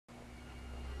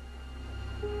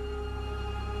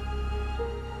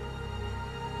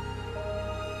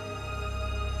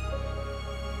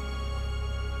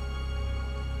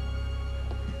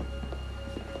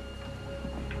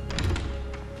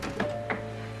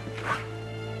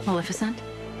Maleficent?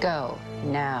 Go,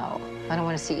 now. I don't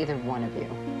want to see either one of you.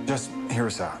 Just hear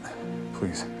us out,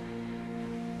 please.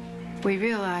 We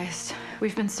realized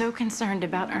we've been so concerned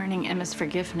about earning Emma's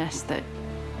forgiveness that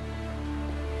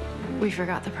we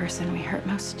forgot the person we hurt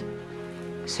most.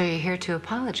 So you're here to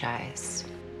apologize.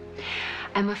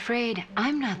 I'm afraid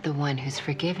I'm not the one whose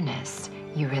forgiveness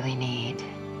you really need.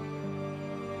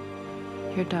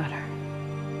 Your daughter.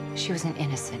 She was an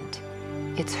innocent.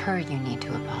 It's her you need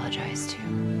to apologize to.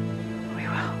 We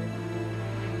will.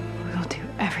 We will do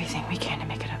everything we can to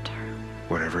make it up to her.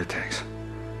 Whatever it takes.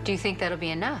 Do you think that'll be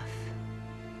enough?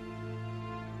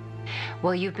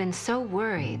 Well, you've been so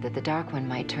worried that the Dark One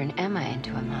might turn Emma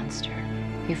into a monster.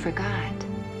 You forgot.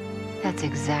 That's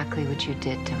exactly what you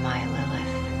did to my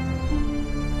Lilith.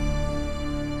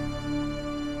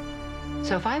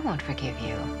 So if I won't forgive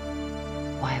you,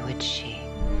 why would she?